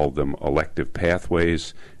 We call them elective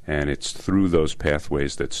pathways, and it's through those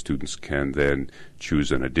pathways that students can then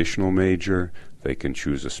choose an additional major. They can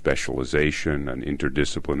choose a specialization, an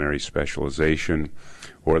interdisciplinary specialization,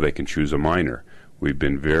 or they can choose a minor. We've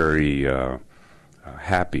been very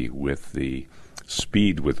happy with the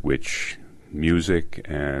speed with which music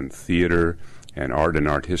and theater and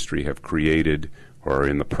art history have created, or are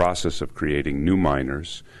in the process of creating, new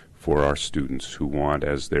minors for our students who want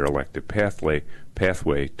as their elective pathway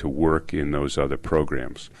to work in those other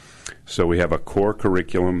programs. So we have a core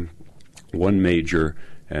curriculum, one major,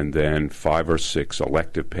 and then 5 or 6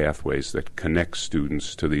 elective pathways that connect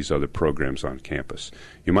students to these other programs on campus.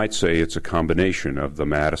 You might say it's a combination of the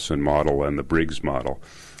Madison model and the Briggs model,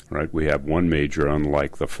 right? We have one major,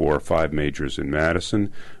 unlike the 4 or 5 majors in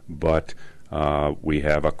Madison, but we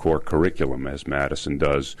have a core curriculum, as Madison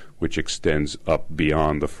does, which extends up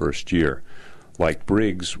beyond the first year. Like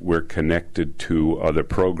Briggs, we're connected to other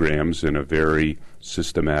programs in a very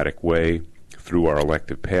systematic way through our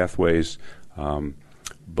elective pathways,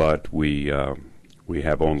 but we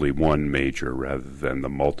have only one major rather than the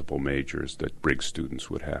multiple majors that Briggs students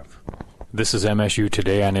would have. This is MSU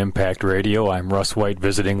Today on Impact Radio. I'm Russ White,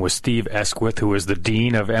 visiting with Steve Esquith, who is the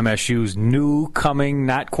dean of MSU's new, coming,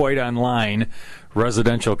 not quite online,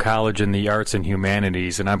 residential college in the arts and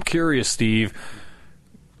humanities. And I'm curious, Steve,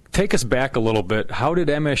 take us back a little bit. How did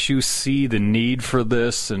MSU see the need for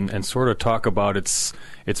this, and sort of talk about its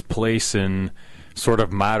place in sort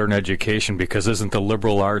of modern education? Because isn't the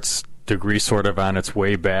liberal arts degree sort of on its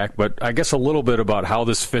way back? But I guess a little bit about how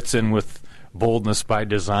this fits in with Boldness by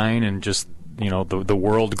Design and just, the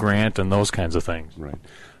World Grant and those kinds of things. Right.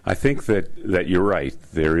 I think that you're right.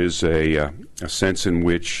 There is a sense in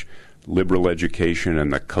which liberal education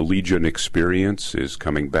and the collegiate experience is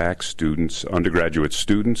coming back. Students, undergraduate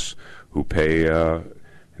students who pay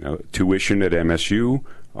tuition at MSU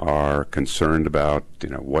are concerned about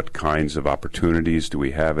what kinds of opportunities do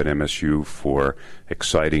we have at MSU for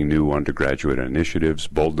exciting new undergraduate initiatives.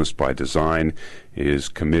 Boldness by Design is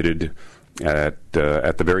committed at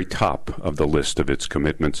the very top of the list of its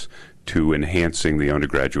commitments to enhancing the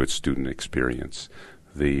undergraduate student experience.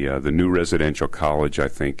 The new residential college, I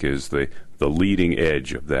think, is the leading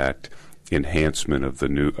edge of that enhancement of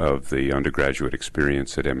the undergraduate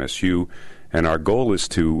experience at MSU, and our goal is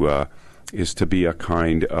to be a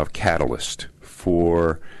kind of catalyst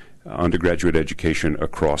for undergraduate education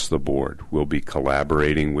across the board. We'll be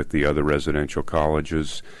collaborating with the other residential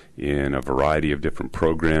colleges in a variety of different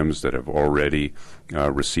programs that have already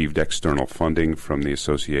received external funding from the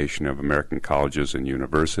Association of American Colleges and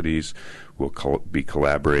Universities. We'll be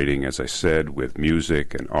collaborating, as I said, with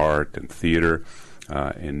music and art and theater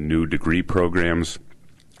in new degree programs.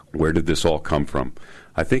 Where did this all come from?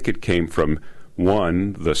 I think it came from,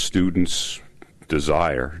 one, the students'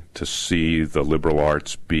 desire to see the liberal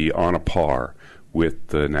arts be on a par with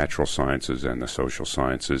the natural sciences and the social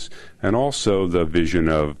sciences, and also the vision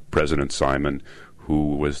of President Simon,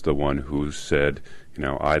 who was the one who said,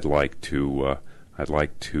 I'd like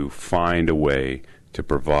to find a way to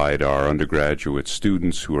provide our undergraduate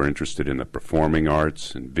students who are interested in the performing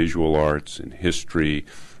arts and visual arts and history,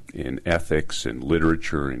 in ethics and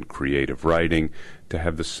literature and creative writing, to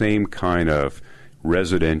have the same kind of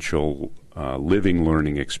residential living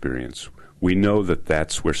learning experience. We know that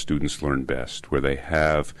that's where students learn best, where they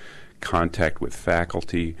have contact with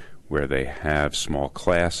faculty, where they have small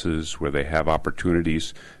classes, where they have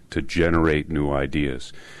opportunities to generate new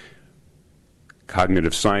ideas.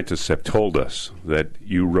 Cognitive scientists have told us that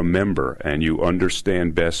you remember and you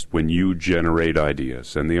understand best when you generate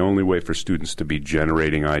ideas. And the only way for students to be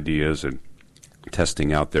generating ideas and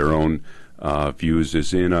testing out their own views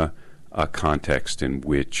is in a context in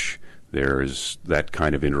which there is that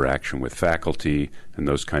kind of interaction with faculty and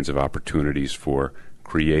those kinds of opportunities for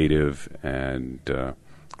creative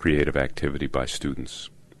activity by students.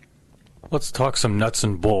 Let's talk some nuts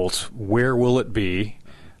and bolts. Where will it be?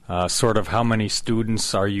 sort of how many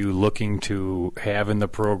students are you looking to have in the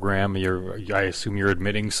program? I assume you're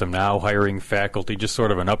admitting some now, hiring faculty, just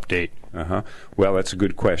sort of an update. Well, that's a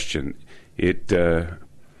good question.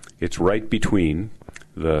 It's right between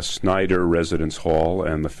the Snyder Residence Hall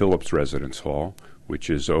and the Phillips Residence Hall, which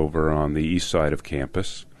is over on the east side of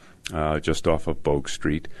campus, just off of Bogue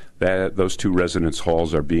Street. Those two residence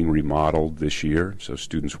halls are being remodeled this year, so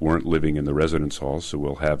students weren't living in the residence halls, so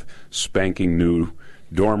we'll have spanking new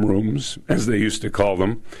dorm rooms, as they used to call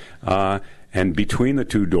them. And between the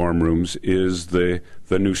two dorm rooms is the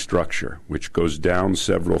new structure, which goes down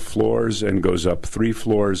several floors and goes up 3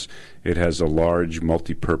 floors. It has a large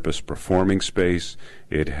multi-purpose performing space.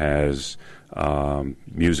 It has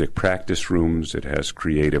music practice rooms. It has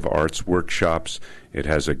creative arts workshops. It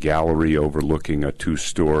has a gallery overlooking a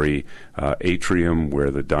 2-story atrium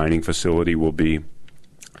where the dining facility will be.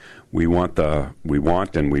 We want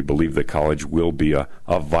and we believe the college will be a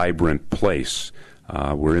vibrant place.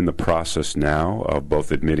 We're in the process now of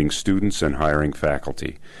both admitting students and hiring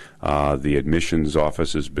faculty. The admissions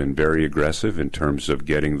office has been very aggressive in terms of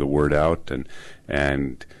getting the word out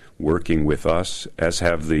and working with us, as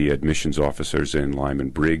have the admissions officers in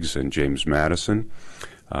Lyman Briggs and James Madison.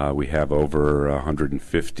 We have over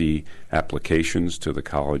 150 applications to the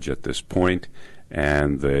college at this point,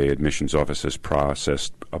 and the admissions office has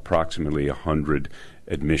processed approximately 100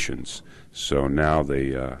 admissions. So now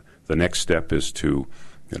the next step is to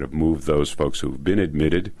kind of move those folks who've been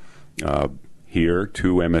admitted here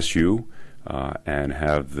to MSU and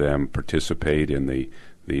have them participate in the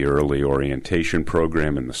early orientation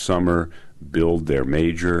program in the summer, build their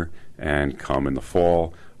major, and come in the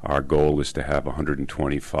fall. Our goal is to have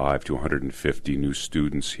 125 to 150 new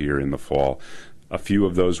students here in the fall. A few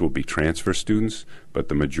of those will be transfer students, but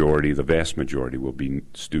the vast majority will be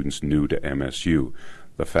students new to MSU.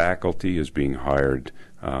 The faculty is being hired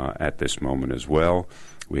at this moment as well.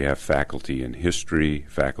 We have faculty in history,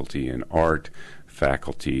 faculty in art,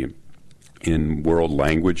 faculty in world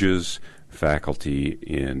languages, faculty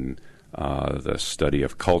in the study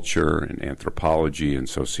of culture and anthropology and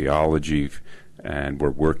sociology, and we're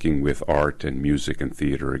working with art and music and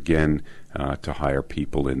theater again to hire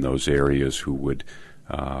people in those areas who would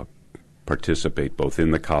participate both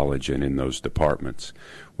in the college and in those departments.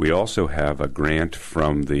 We also have a grant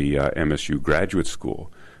from the MSU Graduate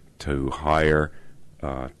School to hire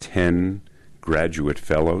 10 graduate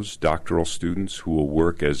fellows, doctoral students, who will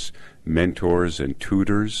work as mentors and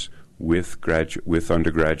tutors with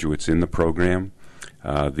undergraduates in the program.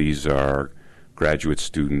 These are graduate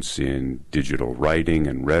students in digital writing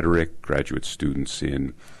and rhetoric, graduate students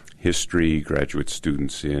in history, graduate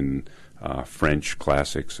students in French,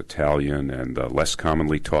 classics, Italian, and less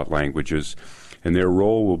commonly taught languages. And their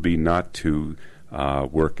role will be not to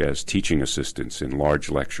work as teaching assistants in large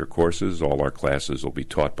lecture courses. All our classes will be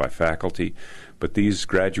taught by faculty. But these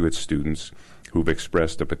graduate students who've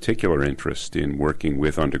expressed a particular interest in working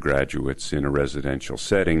with undergraduates in a residential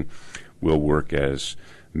setting will work as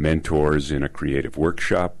mentors in a creative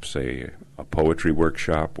workshop, say a poetry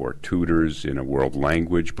workshop, or tutors in a world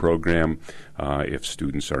language program. If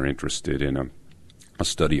students are interested in a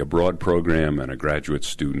study abroad program and a graduate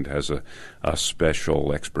student has a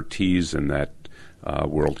special expertise in that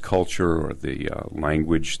world culture or the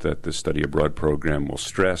language that the study abroad program will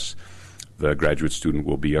stress, the graduate student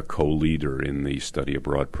will be a co-leader in the study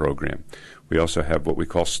abroad program. We also have what we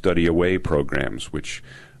call study away programs, which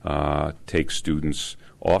take students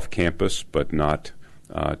off campus but not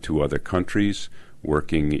to other countries,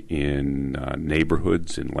 working in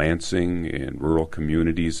neighborhoods in Lansing, in rural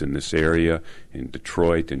communities in this area, in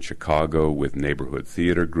Detroit and Chicago, with neighborhood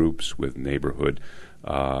theater groups, with neighborhood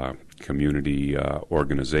community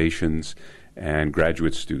organizations. And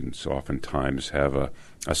graduate students oftentimes have a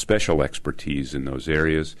special expertise in those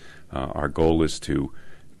areas. Our goal is to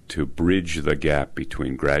bridge the gap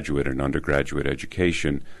between graduate and undergraduate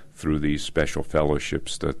education through these special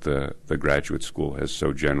fellowships that the graduate school has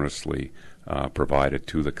so generously provided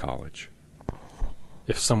to the college.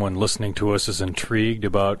 If someone listening to us is intrigued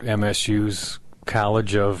about MSU's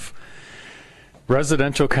College of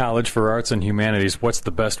Residential College for Arts and Humanities, what's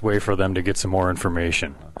the best way for them to get some more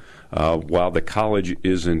information? While the college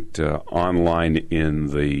isn't online in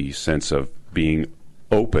the sense of being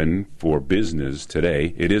open for business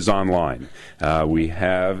today, it is online. We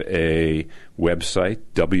have a website,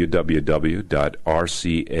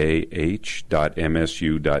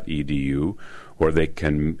 www.rcah.msu.edu, or they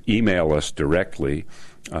can email us directly,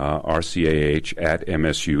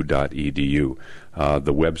 rcah@msu.edu.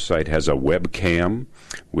 The website has a webcam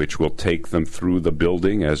which will take them through the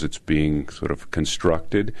building as it's being sort of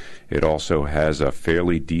constructed. It also has a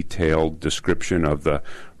fairly detailed description of the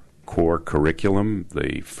core curriculum,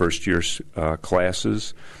 the first-year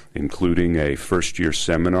classes, including a first-year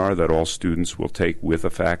seminar that all students will take with a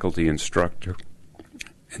faculty instructor,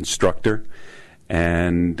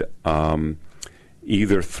 and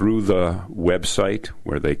either through the website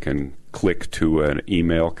where they can click to an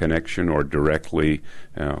email connection or directly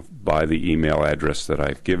by the email address that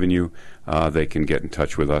I've given you, they can get in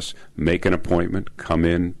touch with us, make an appointment, come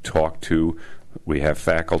in, talk to. We have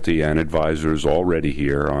faculty and advisors already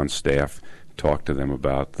here on staff, talk to them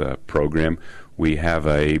about the program. We have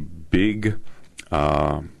a big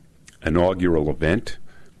inaugural event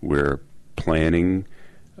we're planning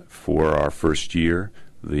for our first year.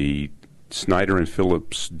 The Snyder and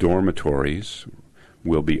Phillips dormitories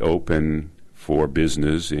will be open for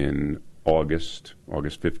business in August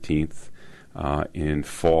 15th, in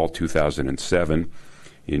fall 2007.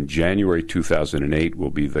 In January 2008 will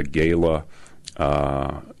be the gala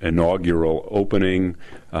inaugural opening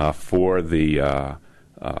for the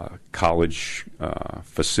college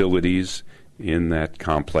facilities in that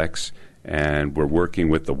complex, and we're working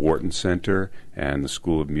with the Wharton Center and the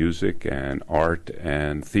School of Music and Art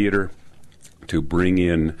and Theater to bring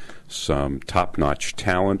in some top-notch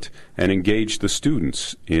talent and engage the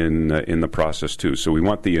students in the process too. So we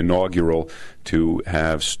want the inaugural to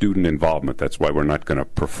have student involvement. That's why we're not going to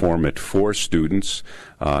perform it for students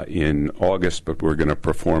in August, but we're going to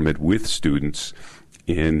perform it with students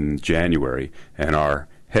in January. And our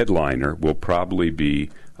headliner will probably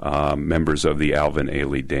be members of the Alvin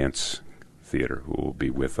Ailey Dance Theater, who will be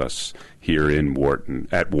with us here in Wharton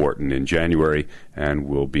in January, and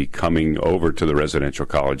will be coming over to the residential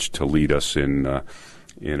college to lead us in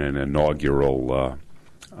an inaugural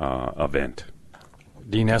event.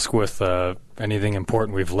 Dean Esquith, anything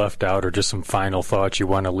important we've left out, or just some final thoughts you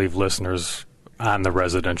want to leave listeners on the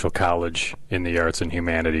residential college in the arts and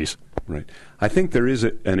humanities? Right. I think there is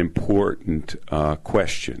an important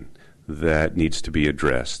question that needs to be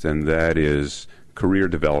addressed, and that is career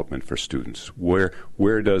development for students.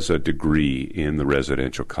 Where does a degree in the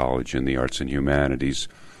residential college in the arts and humanities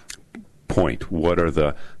point? What are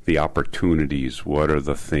the opportunities? What are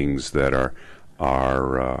the things that are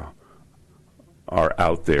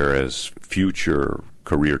out there as future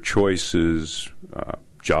career choices,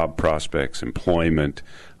 job prospects, employment?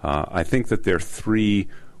 I think that there are three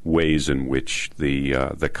ways in which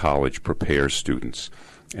the college prepares students,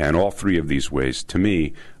 and all three of these ways, to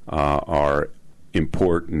me, are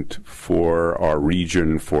important for our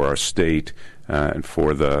region, for our state, and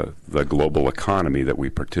for the global economy that we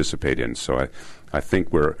participate in. So I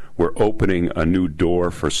think we're opening a new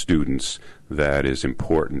door for students that is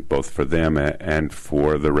important both for them and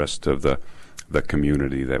for the rest of the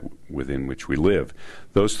community that within which we live.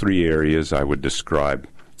 Those three areas I would describe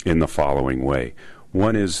in the following way.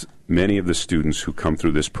 One is many of the students who come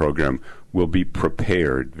through this program will be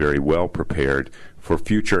prepared, very well prepared, for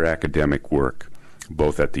future academic work,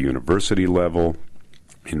 both at the university level,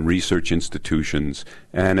 in research institutions,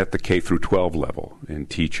 and at the K through 12 level in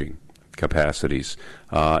teaching capacities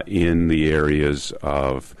in the areas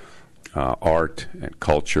of art and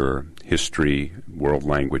culture, history, world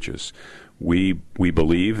languages. We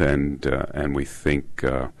believe and we think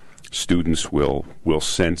students will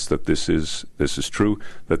sense that this is true,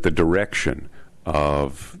 that the direction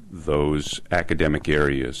of those academic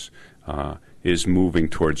areas is moving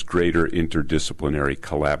towards greater interdisciplinary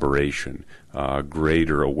collaboration,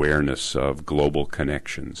 greater awareness of global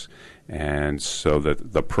connections. And so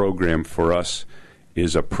that the program for us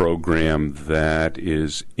is a program that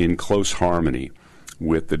is in close harmony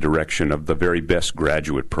with the direction of the very best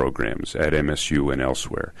graduate programs at MSU and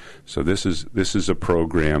elsewhere. So this is a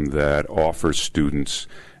program that offers students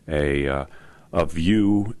a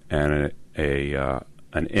view and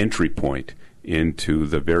an entry point into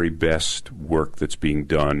the very best work that's being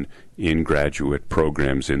done in graduate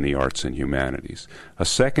programs in the arts and humanities. A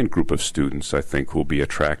second group of students, I think, who will be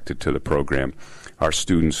attracted to the program are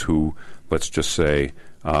students who, let's just say,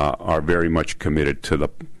 are very much committed to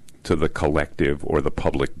the collective or the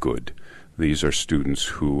public good. These are students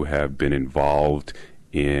who have been involved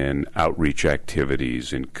in outreach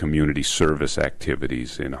activities, in community service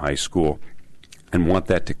activities in high school, and want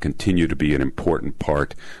that to continue to be an important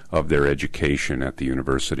part of their education at the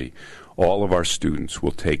university. All of our students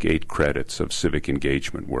will take 8 credits of civic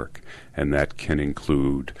engagement work, and that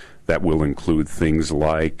will include things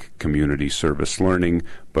like community service learning,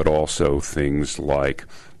 but also things like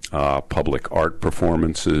public art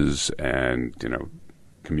performances and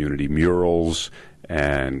community murals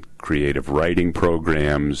and creative writing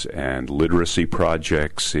programs and literacy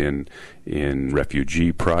projects in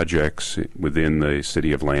refugee projects within the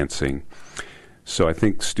city of Lansing. So I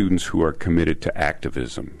think students who are committed to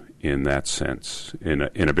activism in that sense, in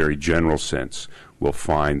a very general sense, will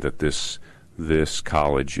find that this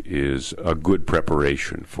college is a good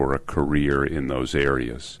preparation for a career in those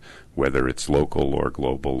areas, whether it's local or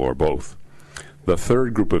global or both. The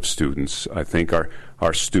third group of students, I think, are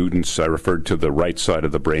students, I referred to the right side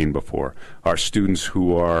of the brain before, are students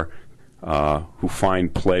who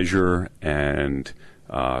find pleasure and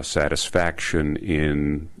satisfaction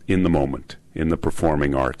in the moment, in the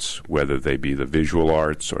performing arts, whether they be the visual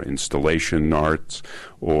arts or installation arts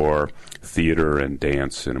or theater and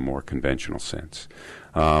dance in a more conventional sense.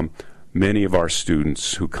 Many of our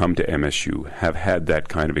students who come to MSU have had that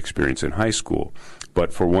kind of experience in high school,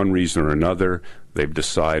 but for one reason or another, they've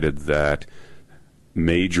decided that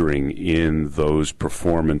majoring in those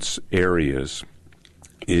performance areas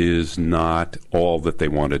is not all that they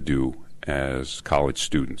want to do as college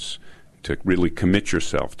students. To really commit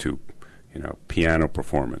yourself to, piano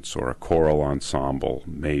performance or a choral ensemble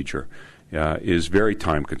major is very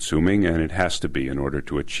time-consuming, and it has to be in order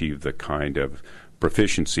to achieve the kind of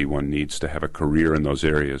proficiency one needs to have a career in those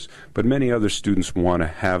areas. But many other students want to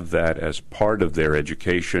have that as part of their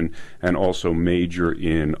education and also major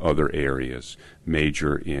in other areas,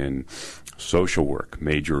 major in social work,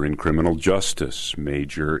 major in criminal justice,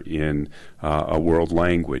 major in a world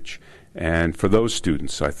language. And for those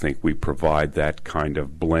students, I think we provide that kind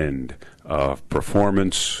of blend of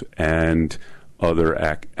performance and other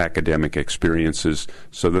academic experiences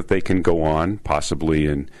so that they can go on, possibly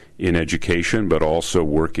in education, but also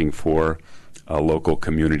working for a local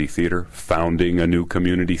community theater, founding a new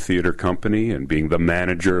community theater company and being the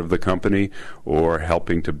manager of the company, or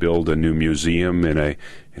helping to build a new museum in a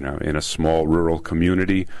small rural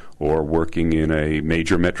community, or working in a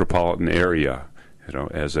major metropolitan area,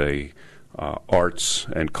 as a arts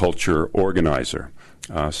and culture organizer.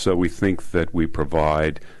 So we think that we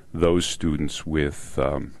provide those students with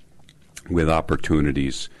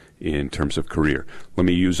opportunities in terms of career. Let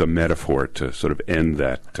me use a metaphor to sort of end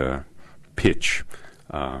that pitch.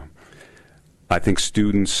 I think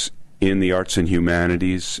students in the arts and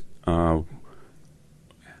humanities ought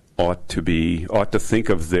to think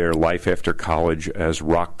of their life after college as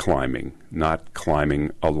rock climbing, not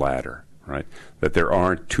climbing a ladder. Right? That there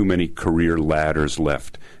aren't too many career ladders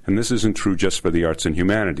left. And this isn't true just for the arts and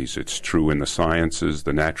humanities. It's true in the sciences,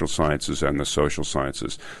 the natural sciences, and the social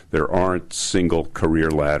sciences. There aren't single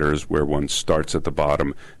career ladders where one starts at the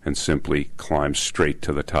bottom and simply climbs straight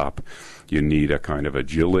to the top. You need a kind of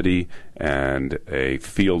agility and a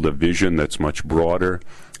field of vision that's much broader,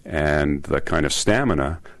 and the kind of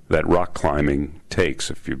stamina that rock climbing takes.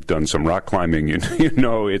 If you've done some rock climbing, you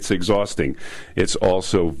know it's exhausting. It's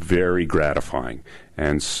also very gratifying.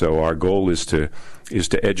 And so our goal is to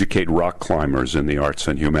educate rock climbers in the arts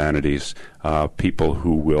and humanities, people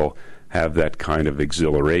who will have that kind of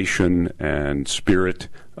exhilaration and spirit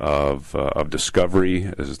of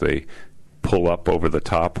discovery as they pull up over the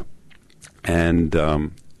top. And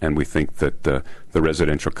we think that the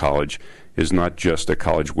residential college is not just a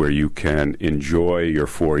college where you can enjoy your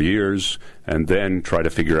 4 years and then try to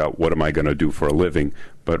figure out what am I going to do for a living,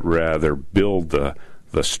 but rather build the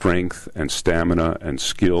strength and stamina and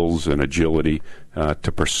skills and agility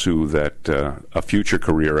to pursue that a future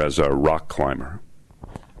career as a rock climber.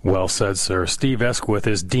 Well said, sir. Steve Esquith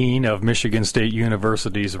is Dean of Michigan State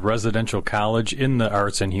University's Residential College in the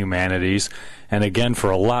Arts and Humanities. And again, for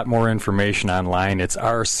a lot more information online, it's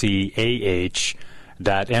rcah.msu.edu.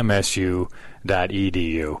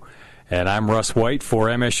 And I'm Russ White for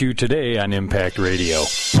MSU Today on Impact Radio.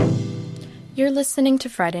 You're listening to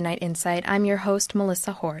Friday Night Insight. I'm your host,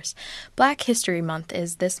 Melissa Horse. Black History Month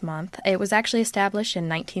is this month. It was actually established in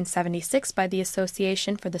 1976 by the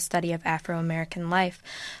Association for the Study of Afro-American Life.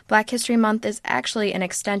 Black History Month is actually an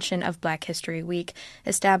extension of Black History Week,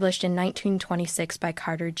 established in 1926 by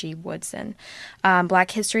Carter G. Woodson.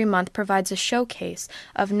 Black History Month provides a showcase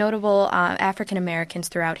of notable African Americans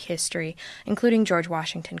throughout history, including George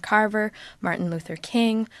Washington Carver, Martin Luther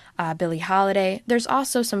King, Billie Holiday. There's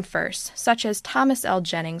also some firsts, such as Thomas L.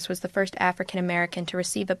 Jennings was the first African American to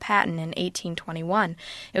receive a patent in 1821.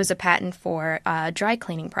 It was a patent for a dry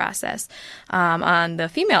cleaning process. On the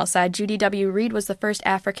female side, Judy W. Reed was the first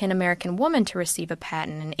African American woman to receive a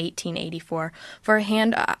patent in 1884 for a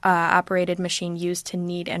hand-operated machine used to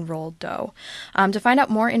knead and roll dough. To find out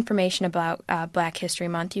more information about Black History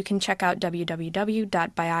Month, you can check out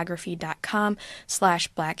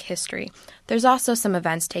www.biography.com/Black History. There's also some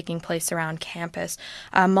events taking place around campus.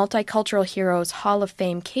 Multicultural Heroes Hall of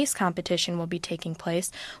Fame case competition will be taking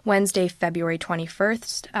place Wednesday, February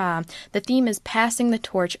 21st. The theme is Passing the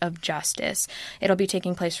Torch of Justice. It'll be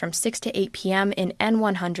taking place from 6 to 8 p.m. in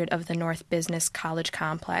N100 of the North Business College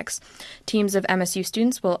Complex. Teams of MSU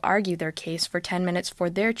students will argue their case for 10 minutes for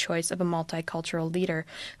their choice of a multicultural leader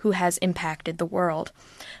who has impacted the world.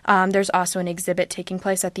 There's also an exhibit taking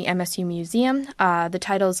place at the MSU Museum. The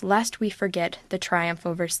title is Lest We Forget the Triumph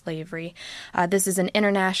Over Slavery. This is an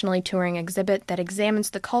internationally touring exhibit that examines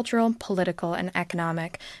the cultural, political, and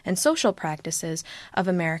economic and social practices of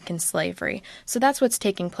American slavery. So that's what's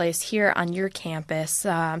taking place here on your campus.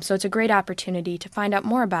 So it's a great opportunity to find out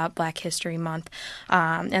more about Black History Month,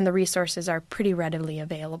 and the resources are pretty readily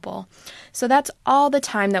available. So that's all the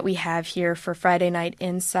time that we have here for Friday Night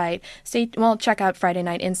Insight. Check out Friday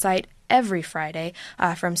Night Insight every Friday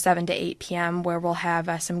from 7 to 8 p.m., where we'll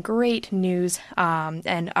have some great news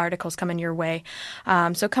and articles coming your way.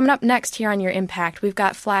 So coming up next here on Your Impact, we've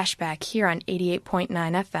got Flashback here on 88.9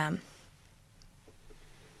 FM.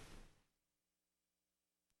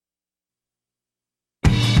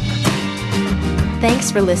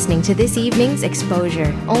 Thanks for listening to this evening's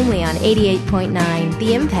Exposure, only on 88.9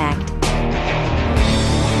 The Impact.